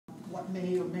what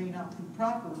may or may not be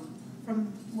proper from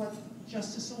what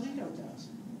Justice Alito does.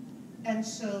 And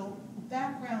so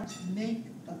backgrounds make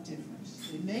a difference.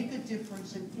 They make a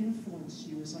difference and influence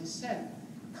you, as I said,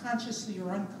 consciously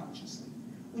or unconsciously.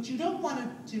 What you don't want to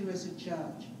do as a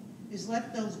judge is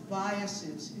let those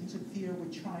biases interfere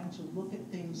with trying to look at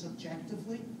things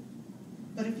objectively.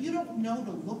 But if you don't know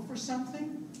to look for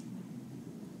something,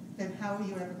 then how are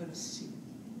you ever going to see it?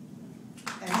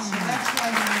 And so that's why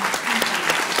you need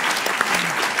people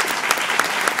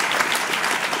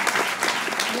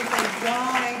with a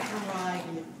wide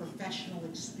variety of professional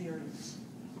experience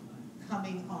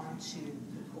coming onto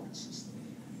the court system.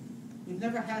 We've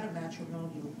never had a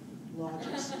matrimonial law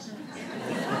justice.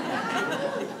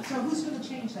 So who's going to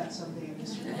change that someday in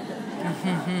this room?